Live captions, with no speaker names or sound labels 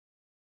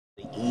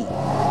to eat.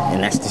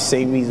 And that's the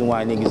same reason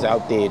why niggas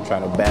out there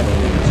trying to battle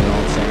niggas, you know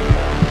what I'm saying?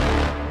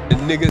 The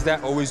niggas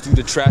that always do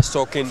the trash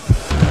talking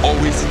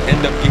always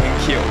end up getting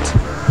killed.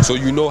 So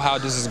you know how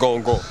this is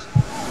gonna go.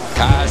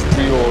 Kai has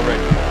 3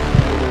 already.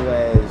 Little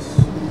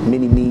ass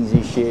mini-me's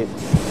and shit.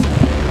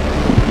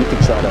 You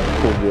could try to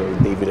pull your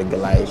David and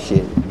Goliath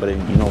shit, but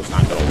you know it's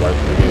not gonna work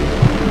for you.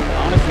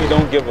 I honestly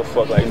don't give a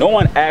fuck. Like, no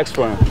one asked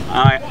for him.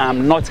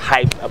 I'm not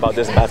hyped about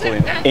this battle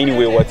in any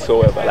way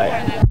whatsoever.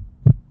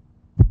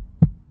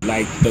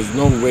 Like, there's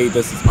no way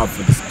this is up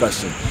for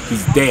discussion.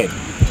 He's dead.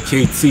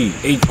 KT,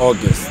 8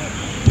 August.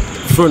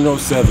 For no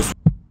service.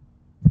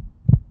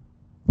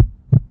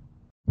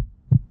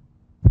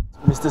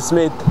 Mr.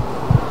 Smith,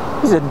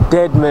 he's a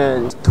dead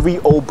man.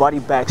 3-0 body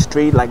back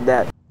straight like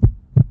that.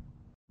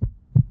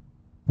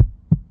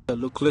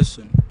 Look,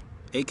 listen,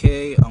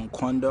 aka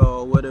Kwanda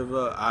or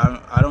whatever.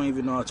 I don't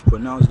even know how to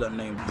pronounce that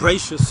name.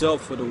 Brace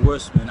yourself for the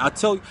worst, man. I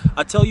tell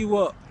you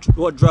what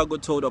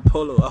Drago told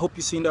Apollo. I hope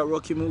you seen that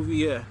Rocky movie.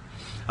 Yeah,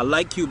 I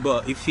like you,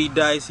 but if he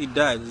dies, he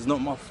dies. It's not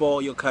my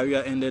fault your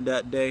career ended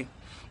that day.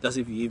 That's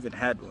if you even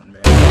had one,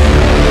 man.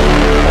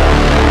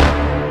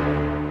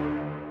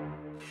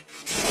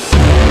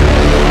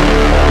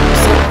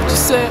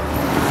 Just say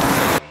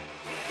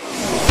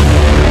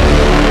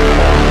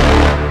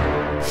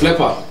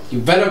Flipper, you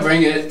better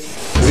bring it,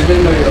 because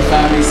even though you're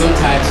family,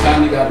 sometimes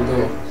family gotta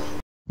go.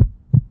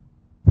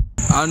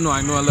 I know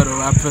a lot of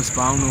rappers,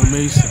 but I don't know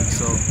Mason,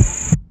 so...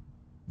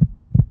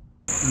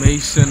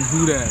 Mason,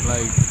 who that?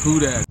 Like, who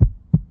that?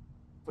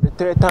 for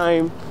the 3rd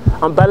time,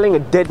 I'm battling a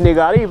dead nigga.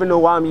 I don't even know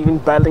why I'm even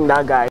battling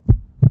that guy.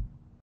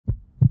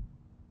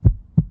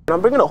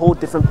 I'm bringing a whole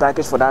different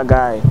package for that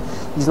guy.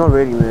 He's not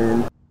ready,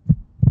 man.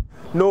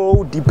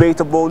 No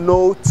debatable,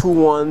 no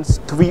 2-1s,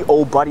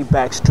 3-0 body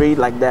back straight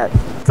like that.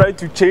 Trying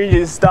to change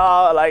his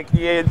style, like,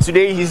 yeah,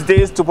 today he's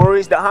this, tomorrow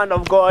he's the hand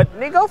of God.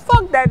 Nigga,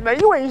 fuck that, man.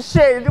 You ain't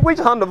shit. Which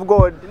hand of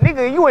God?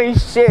 Nigga, you ain't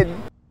shit.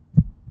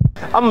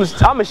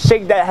 I'ma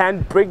shake that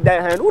hand, break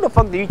that hand. Who the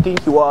fuck do you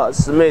think you are,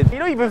 Smith? You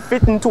don't even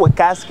fit into a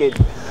casket,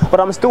 but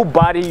I'm still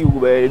body you,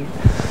 man.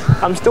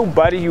 I'm still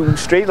body you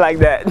straight like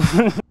that.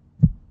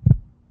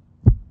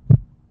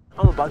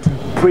 I'm about to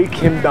break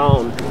him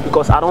down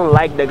because I don't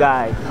like the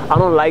guy. I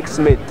don't like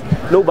Smith.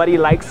 Nobody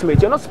likes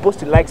Smith. You're not supposed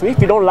to like Smith.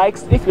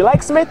 If you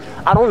like Smith,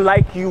 I don't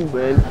like you,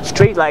 man.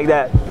 Straight like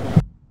that.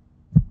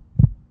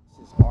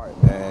 This is hard,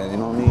 man. You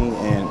know what I mean?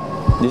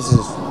 And this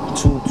is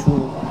two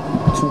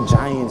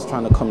giants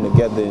trying to come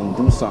together and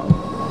do something.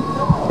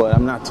 But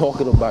I'm not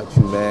talking about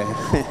you, man.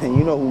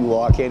 You know who you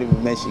are. I can't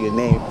even mention your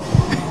name.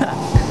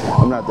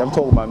 I'm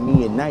talking about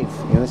me and Knife.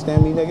 You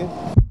understand me,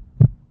 nigga?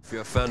 If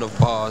you're a fan of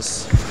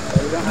bars,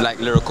 you like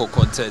lyrical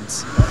content,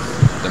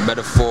 the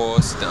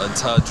metaphors, the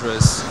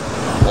entendres,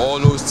 all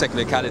those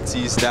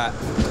technicalities that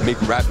make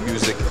rap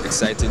music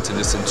exciting to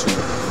listen to,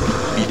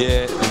 be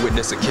there and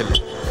witness a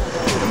killing.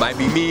 It might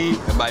be me,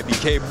 it might be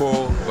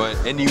Cable, but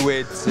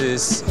anyway it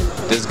is,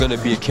 there's gonna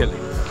be a killing.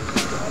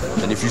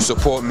 And if you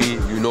support me,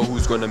 you know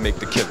who's gonna make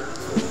the killing.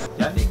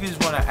 Y'all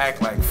niggas wanna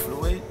act like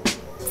Fluid,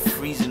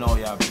 freezing all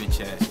y'all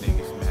bitch ass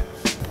niggas, man.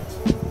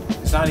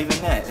 It's not even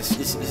that. It's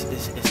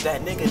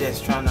that nigga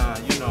that's trying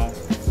to, you know,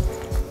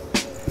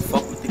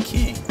 fuck with the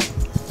king.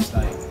 It's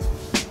like,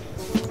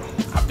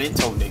 I've been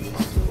told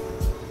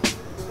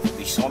niggas.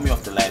 They saw me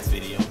off the last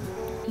video.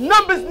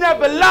 Numbers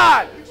never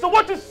lie. So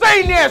what you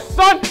saying there,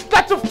 son?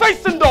 Got your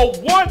face in the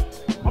one.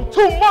 I'm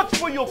too much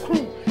for your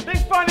crew. They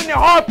finding it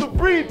hard to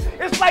breathe.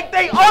 It's like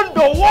they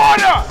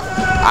underwater.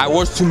 I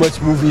watch too much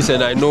movies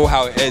and I know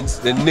how it ends.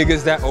 The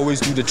niggas that always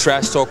do the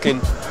trash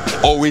talking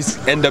always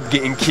end up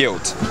getting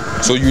killed.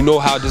 So you know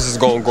how this is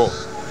gonna go.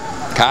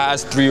 Kai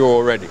has 3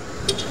 already.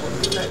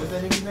 What's that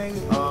nigga's name?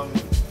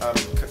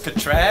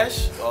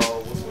 Trash?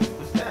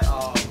 What's that?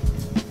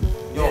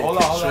 Yo, yeah, hold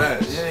on.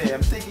 Yeah,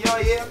 I'm thinking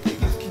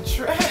it's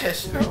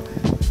Trash. Let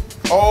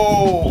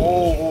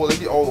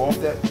me off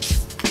that.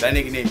 That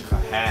nigga named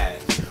Kahad.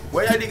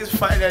 Where y'all niggas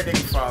find that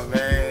nigga from,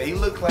 man? He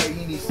look like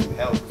he needs some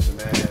help,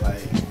 man.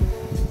 Like,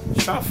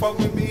 you trying to fuck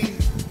with me?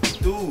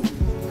 Dude,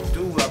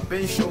 I've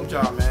been showed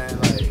y'all, man.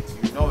 Like,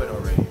 you know it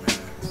already,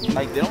 man.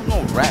 Like, they don't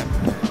know rap,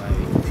 man.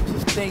 Like, they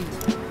just think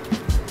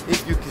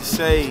if you can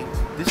say,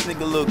 this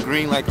nigga look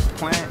green like a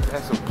plant,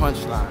 that's a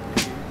punchline.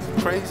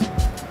 Crazy?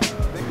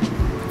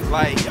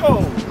 Like,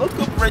 yo, look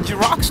up Reggie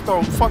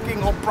Rockstone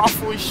fucking on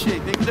Bravo and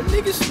shit, nigga. Them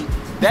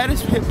niggas, that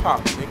is hip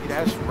hop, nigga.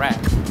 That's rap.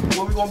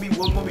 What we gonna be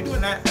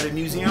doing that at a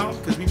museum?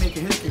 Cause we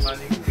making history, my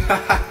nigga.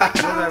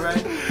 You know that,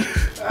 right?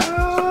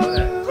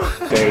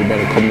 They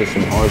better come to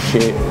some hard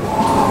shit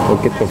or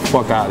get the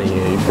fuck out of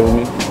here, you feel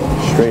me?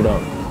 Straight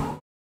up.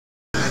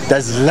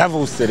 There's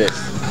levels to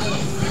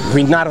this.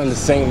 We're not on the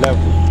same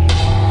level.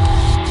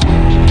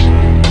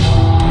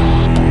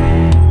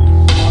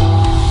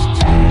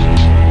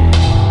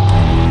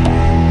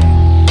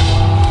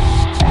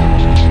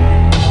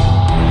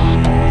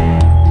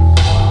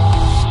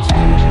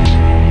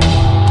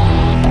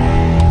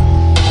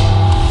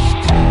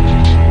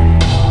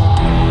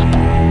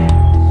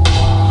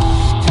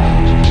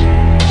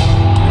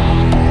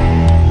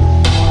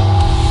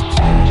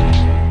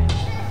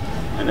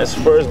 his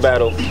first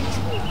battle,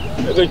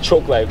 nigga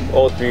choked like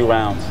all 3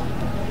 rounds.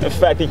 In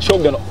fact, he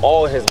choked in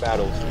all his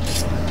battles.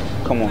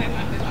 Come on.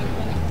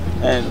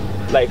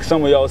 And like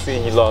some of y'all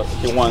see, he lost.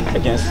 He won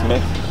against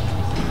Smith.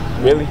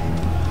 Really?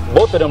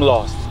 Both of them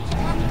lost.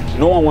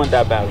 No one won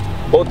that battle.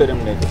 Both of them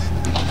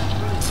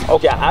niggas.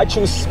 Okay, I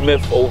choose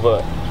Smith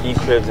over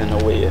Eclipse in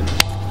a way. And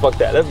fuck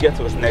that. Let's get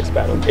to his next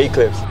battle.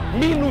 Eclipse.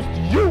 Me lose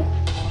to you?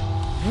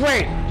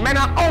 Great. Man,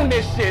 I own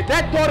this shit.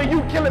 That thought of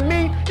you killing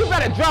me, you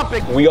better drop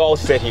it. We all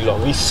said he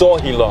lost. We saw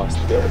he lost.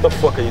 What the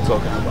fuck are you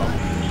talking about?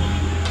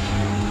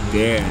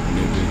 Dead,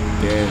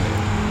 nigga, dead.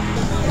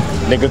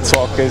 Nigga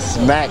talking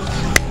smack.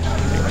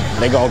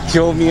 They gonna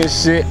kill me and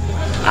shit.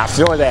 I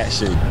feel that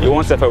shit. You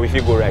want stuff if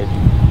you go right.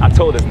 I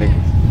told this nigga.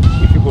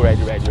 If you go right.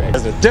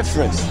 There's a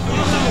difference.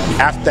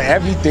 After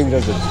everything,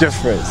 there's a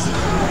difference.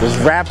 There's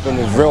rap and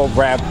there's real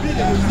rap.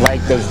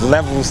 Like, there's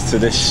levels to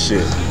this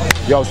shit.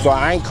 Yo, so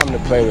I ain't come to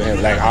play with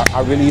him. Like,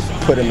 I really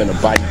put him in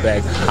a body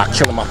bag. I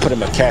kill him, I put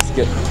him in a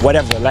casket,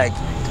 whatever. Like,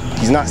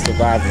 he's not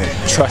surviving.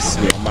 Trust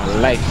me, on my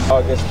life.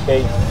 August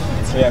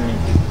 8th, tell me.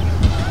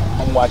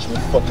 I'm watching me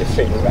fuck your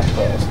favorite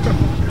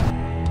rapper.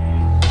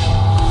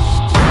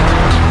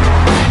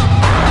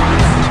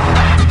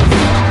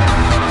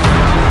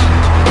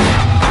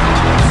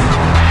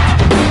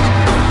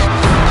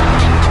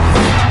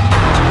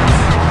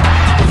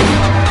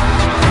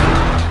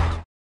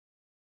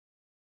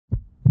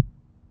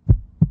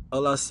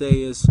 All I say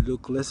is,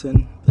 Luke,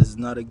 listen, this is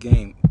not a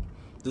game.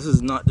 This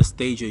is not the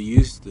stage you're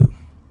used to.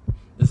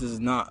 This is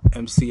not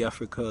MC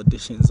Africa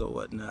auditions or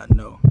whatnot,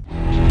 no.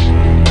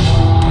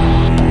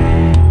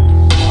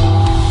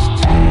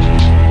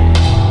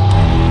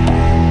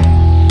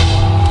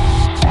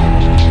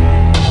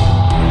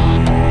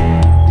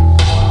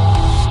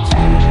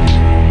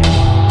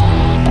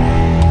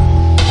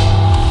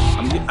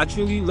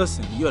 Actually,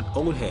 listen, you're an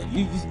old head.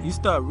 You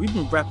start, we've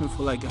been rapping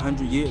for like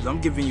 100 years. I'm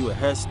giving you a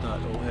head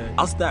start, old head.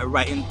 I'll start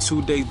writing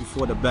 2 days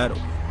before the battle.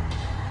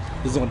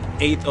 It's on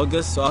 8th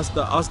August, so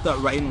I'll start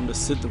writing on the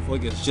 6th of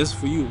August just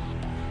for you.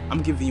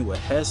 I'm giving you a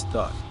head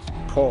start.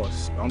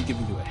 Pause. I'm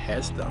giving you a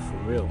head start for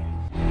real.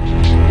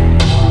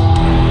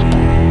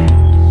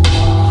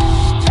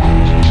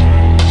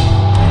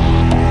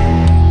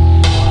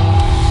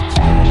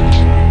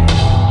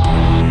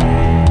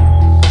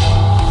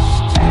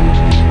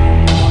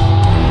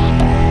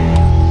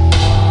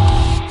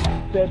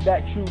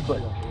 That true,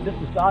 but this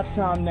is our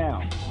time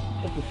now.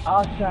 This is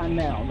our time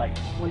now. Like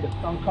when the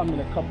sun comes in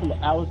a couple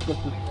of hours, because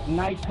it's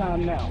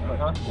nighttime now.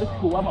 But it's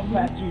cool. I'm gonna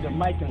pass you the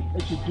mic and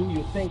let you do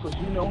your thing, because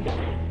you know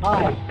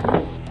I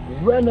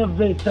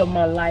renovated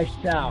my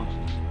lifestyle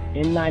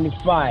in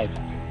 '95.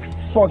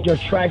 Fuck your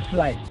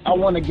tri-flight. I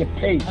want to get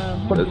paid.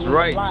 That's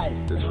right.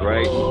 That's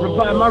right.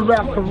 Revive my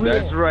rap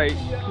career. That's right.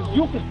 If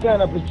you can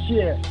stand up and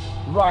cheer,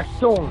 rock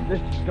stone. This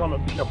is gonna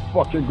be a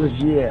fucking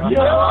good year. Yeah.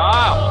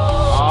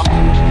 Wow.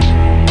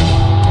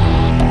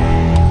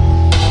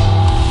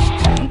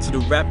 To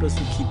the rappers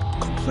who keep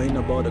complaining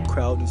about the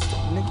crowd and stuff,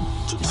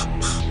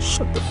 nigga,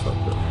 shut the fuck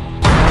up.